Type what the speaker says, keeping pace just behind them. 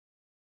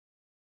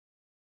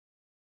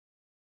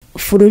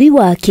Bũrũri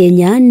wa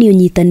Kenya nĩ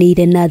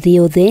ũnyitanĩire na thĩ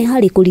yothe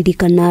harĩ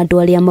kũririkana andũ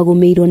arĩa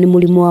magumirwo nĩ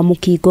mũrimũ wa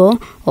mũkingo,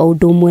 o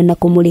ũndũ ũmwe na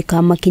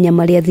kũmũrĩka makinya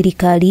marĩa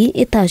thirikari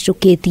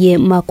ĩtacũkĩtie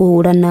ma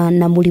kũhũrana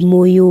na mũrimũ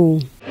ũyũ.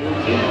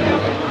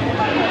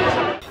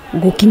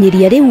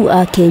 Gũkinyĩria rĩu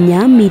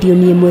AKENYA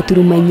mirioni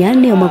 1.4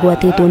 nĩo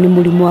magwatĩtwo nĩ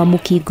mũrimũ wa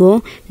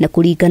mũkingo, na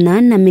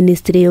kũringana na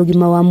Ministry ya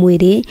Ũgima wa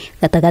Mwĩrĩ,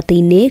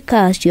 gatagati-inĩ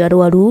ka acio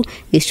arwaru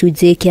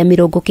gĩcunjĩ kĩa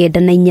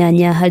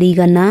 98 harĩ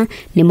 100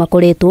 nĩ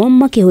makoretwo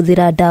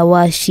makĩhũthĩra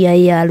ndawa cia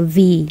ARV.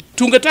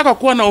 Tungetaka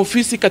kuwa na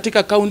ofisi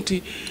katika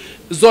kaunti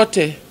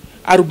zote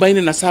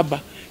 47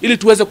 ili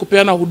tuweze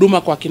kupeana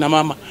huduma kwa kina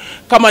mama.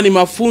 Kama ni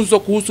mafunzo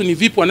kuhusu ni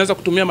vipi wanaweza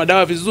kutumia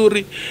madawa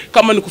vizuri,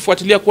 kama ni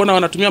kufuatilia kuona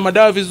wanatumia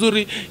madawa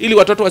vizuri ili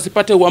watoto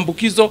wasipate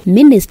uambukizo.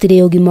 Ministry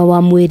ya Ũgima wa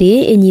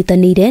Mwĩrĩ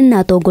ĩnyitanĩire na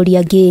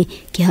atongoria angĩ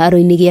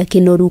kĩharo-inĩ gĩa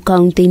KINORU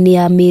kaunti-inĩ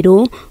ya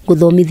MERU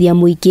gũthomithia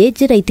mũingĩ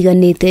njĩra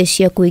itiganĩte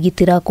cia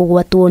kwĩgitĩra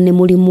kũgwatwo nĩ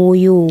mũrimũ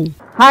ũyũ.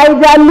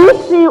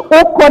 Haijalishi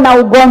uko na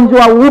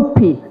ugonjwa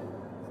upi,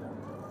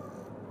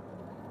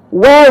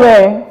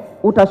 wewe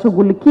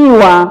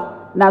utashughulikiwa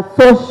na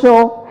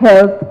Social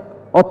Health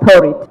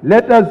Authority.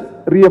 Let us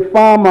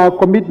reaffirm our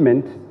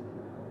commitment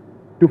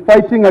to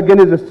fighting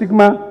against the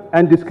stigma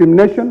and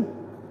discrimination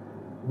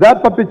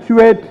that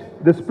perpetuate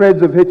the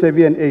spreads of HIV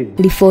and AIDS.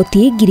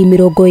 Riboti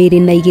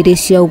 22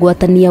 cia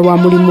ũgwatania wa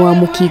mũrimũ wa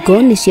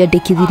mũkingo nĩ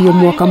ciandĩkithirio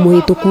mwaka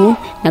mũhĩtũku,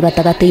 na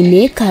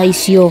gatagati-inĩ ka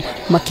icio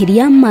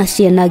makĩria ma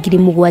ciana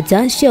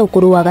 7,000 cia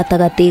ũkũrũ wa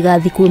gatagatĩ ga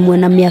thikũ 1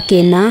 na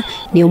mĩaka 4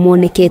 nĩo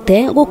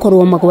monekete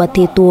gũkorwo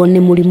magwatĩtwo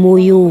nĩ mũrimũ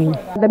ũyũ.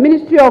 The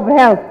Ministry of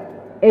Health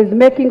is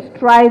making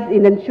strides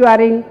in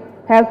ensuring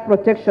health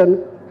protection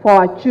for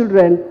our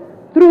children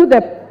through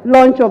the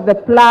launch of the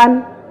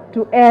plan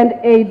to end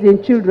AIDS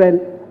in children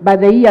by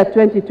the year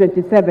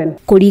 2027.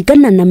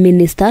 Kũringana na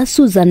Minister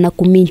Susan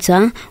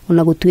Kumincha,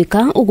 ona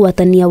gũtuĩka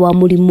ũgwatania wa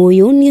mũrimũ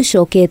ũyũ nĩ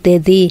ũcokete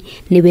thĩ,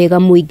 nĩ wega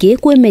mũingĩ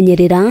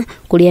kwĩmenyerera,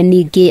 kũrĩa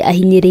ningĩ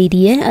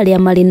ahinyĩrĩirie arĩa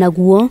marĩ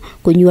naguo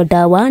kũnyua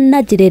ndawa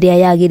na njĩra ĩrĩa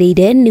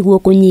yagĩrĩire nĩguo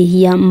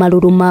kũnyihia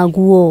marũrũ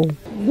maguo.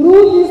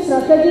 Through this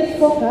strategic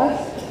focus,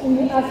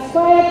 we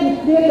aspire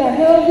to create a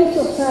healthy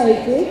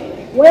society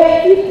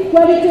where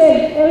quality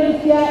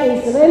healthcare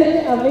is readily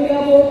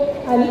available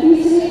and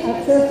easily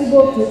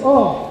accessible to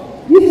all.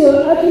 This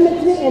will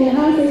ultimately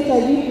enhance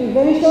HIV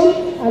prevention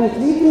and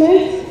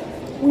treatment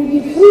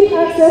with free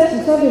access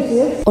to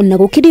services. Ona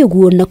gũkĩrĩ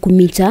ũguo na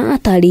Kumincha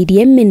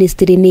atarĩirie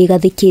ministry nĩ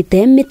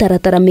igathĩkĩte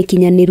mĩtaratara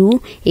mĩkinyanĩru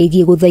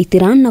ĩgiĩ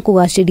gũthaitĩra na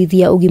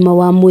kũgacĩrithia ũgima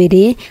wa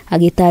mwĩrĩ,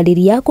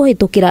 agĩtarĩria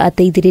kũhĩtũkĩra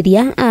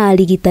ateithĩrĩria a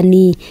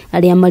arigitani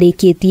arĩa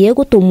marĩkĩtie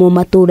gũtũmwo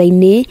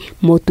matũũra-inĩ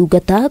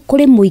motungata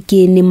kũrĩ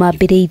mũingĩ nĩ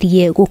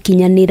mambĩrĩirie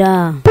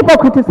gũkinyanĩra. People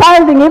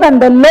criticizing even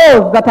the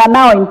laws that are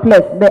now in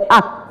place, the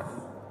acts.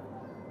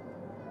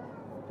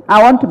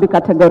 I want to be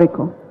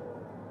categorical.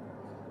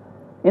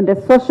 In the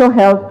Social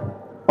Health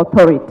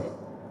Authority,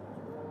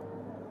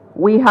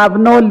 we have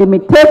no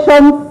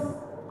limitations,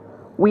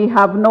 we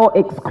have no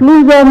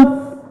exclusions.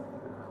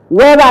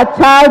 Whether a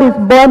child is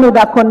born with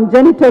a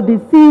congenital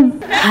disease.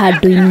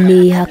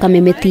 Handũ-inĩ ha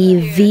Kameme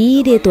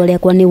TV, rĩtwa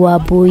rĩakwa nĩ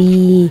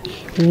Wambui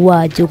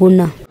wa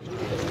Njũgũna.